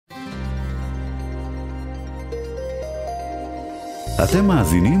אתם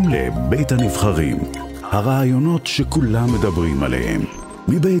מאזינים לבית הנבחרים, הרעיונות שכולם מדברים עליהם,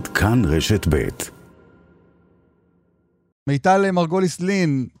 מבית כאן רשת בית. מיטל מרגוליס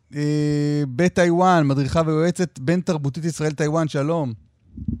לין, בטיואן, מדריכה ויועצת בין תרבותית ישראל-טיואן, שלום.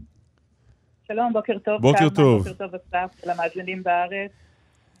 שלום, בוקר טוב. בוקר טוב. בוקר טוב אסף, למאזינים בארץ.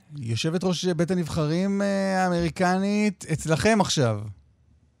 יושבת ראש בית הנבחרים האמריקנית, אצלכם עכשיו.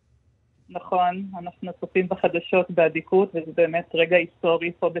 נכון, אנחנו צופים בחדשות בעדיקות, וזה באמת רגע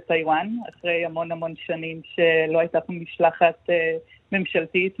היסטורי פה בטיואן, אחרי המון שנים שלא הייתה פה משלחת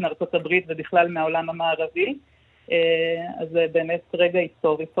ממשלתית מארצות הברית ובכלל מהעולם המערבי, אז זה באמת רגע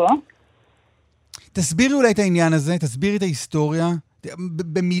היסטורי פה. תסבירי אולי את העניין הזה, תסבירי את ההיסטוריה,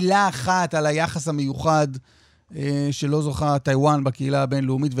 במילה אחת על היחס המיוחד שלא זוכה טיואן בקהילה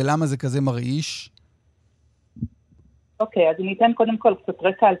הבינלאומית, ולמה זה כזה מרעיש? אוקיי, אז אני אתן קודם כל קצת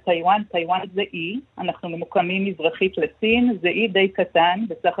רקע על טיואן. טיואן זה אי, אנחנו ממוקמים מזרחית לסין, זה אי די קטן,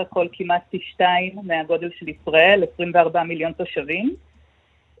 בסך הכל כמעט פי 2 מהגודל של ישראל, 24 מיליון תושבים,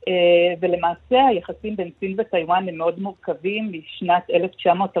 ולמעשה היחסים בין סין וטיואן הם מאוד מורכבים. משנת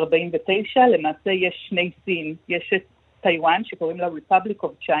 1949 למעשה יש שני סין, יש את טיואן שקוראים לה Republic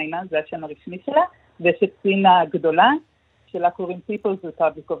of China, זה השם הרשמי שלה, ויש את סין הגדולה שלה קוראים People's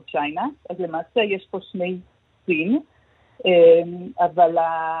Republic of China, אז למעשה יש פה שני סין, אבל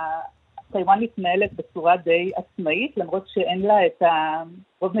טיואן מתנהלת בצורה די עצמאית, למרות שאין לה את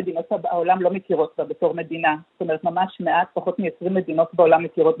רוב מדינות העולם לא מכירות בה בתור מדינה. זאת אומרת, ממש מעט, פחות מ-20 מדינות בעולם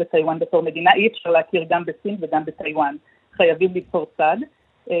מכירות בטיואן בתור מדינה. אי אפשר להכיר גם בסין וגם בטיואן. חייבים לבחור צד.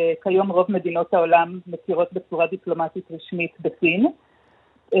 כיום רוב מדינות העולם מכירות בצורה דיפלומטית רשמית בסין.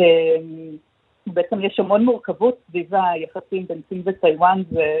 בעצם יש המון מורכבות סביב היחסים בין סין וטיואן,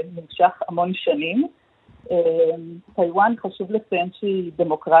 זה נמשך המון שנים. טיואן חשוב לציין שהיא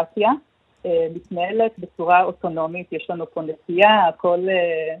דמוקרטיה, מתנהלת בצורה אוטונומית, יש לנו פה נשיאה, הכל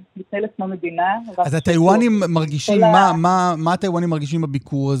מתנהלת כמו מדינה. אז הטיואנים מרגישים, מה הטיואנים מרגישים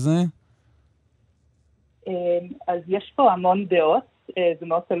בביקור הזה? אז יש פה המון דעות, זה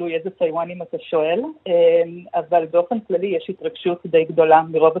מאוד תלוי איזה טיואנים אתה שואל, אבל באופן כללי יש התרגשות די גדולה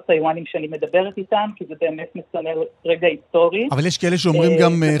מרוב הטיואנים שאני מדברת איתם, כי זה באמת מסמל רגע היסטורי. אבל יש כאלה שאומרים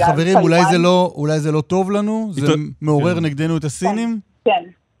גם, חברים, אולי זה לא טוב לנו? זה מעורר נגדנו את הסינים?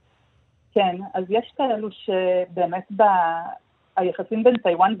 כן, אז יש כאלו שבאמת היחסים בין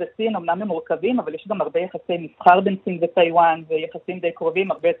טיואן וסין אמנם הם מורכבים, אבל יש גם הרבה יחסי מסחר בין סין וטיואן, ויחסים די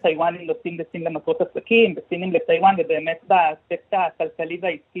קרובים, הרבה טיואנים נוסעים בסין למטרות עסקים, וסינים לטיואן, ובאמת באספקט הכלכלי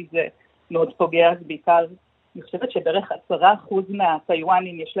והעסקי זה מאוד פוגע, אז בעיקר אני חושבת שבערך 10%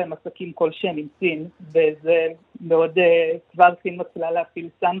 מהטיואנים יש להם עסקים כלשהם עם סין, וזה מאוד, כבר סין מתחילה להפעיל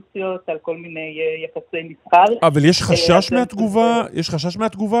סנקציות על כל מיני יחסי מסחר. אבל יש חשש מהתגובה, יש חשש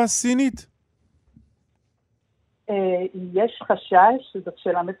מהתגובה הסינית? יש חשש, זאת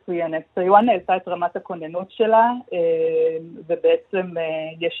שאלה מצוינת. טיואן העלתה את רמת הכוננות שלה, ובעצם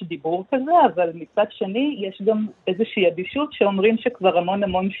יש דיבור כזה, אבל מצד שני יש גם איזושהי אדישות שאומרים שכבר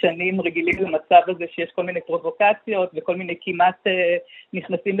המון שנים רגילים למצב הזה שיש כל מיני פרובוקציות וכל מיני כמעט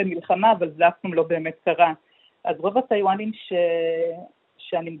נכנסים למלחמה, אבל זה אף פעם לא באמת קרה. אז רוב הטיואנים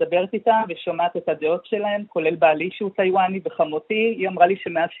שאני מדברת איתם ושומעת את הדעות שלהם, כולל בעלי שהוא טיואני וחמותי, היא אמרה לי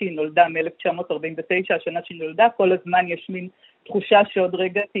שמאז שהיא נולדה, מ-1949, השנה שהיא נולדה, כל הזמן יש מין תחושה שעוד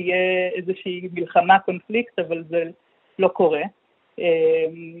רגע תהיה איזושהי מלחמה, קונפליקט, אבל זה לא קורה.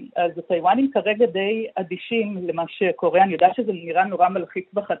 אז הטיואנים כרגע די אדישים למה שקורה. אני יודעת שזה נראה נורא מלחיץ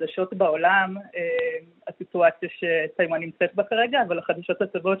בחדשות בעולם, הסיטואציה שטיואן נמצאת בה כרגע, אבל החדשות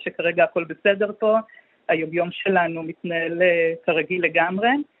הטובות שכרגע הכל בסדר פה, היום שלנו מתנהל כרגיל לגמרי,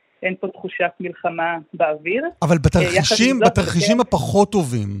 אין פה תחושת מלחמה באוויר. אבל בתרחישים הפחות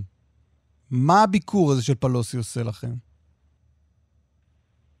טובים, מה הביקור הזה של פלוסי עושה לכם?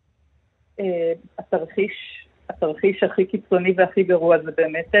 התרחיש הכי קיצוני והכי גרוע זה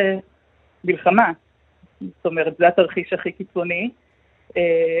באמת מלחמה. זאת אומרת, זה התרחיש הכי קיצוני,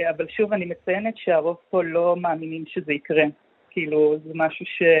 אבל שוב אני מציינת שהרוב פה לא מאמינים שזה יקרה. כאילו, זה משהו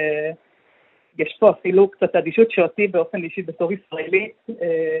יש פה אפילו קצת אדישות שאותי באופן אישי בתור ישראלית,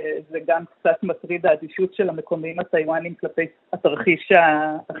 זה גם קצת מטריד האדישות של המקומיים הטיואנים כלפי התרחיש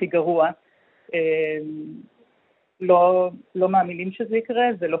הכי גרוע. לא מאמינים שזה יקרה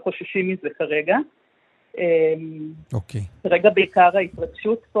ולא חוששים מזה כרגע. כרגע בעיקר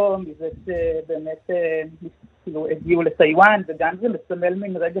ההתרגשות פה מזה שבאמת כאילו הגיעו לטיואן, וגם זה מסמל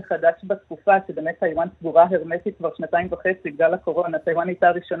מן רגע חדש בתקופה שבאמת טיואן סגורה הרמטית כבר 2.5 בגלל הקורונה. טיואן הייתה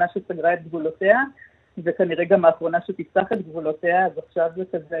הראשונה שסגרה את גבולותיה, וכנראה גם האחרונה שתפתח את גבולותיה, אז עכשיו זה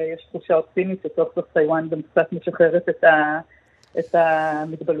כזה, יש תחושה אופטימית שסוף סוף טיואן גם קצת משחררת את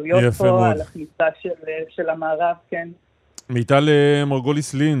המגבלויות פה, על הכניסה של המערב, כן. מיטל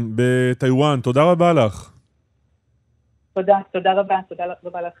מרגוליס לין בטיואן, תודה רבה לך. תודה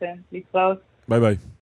רבה לכם. להתראות. ביי ביי.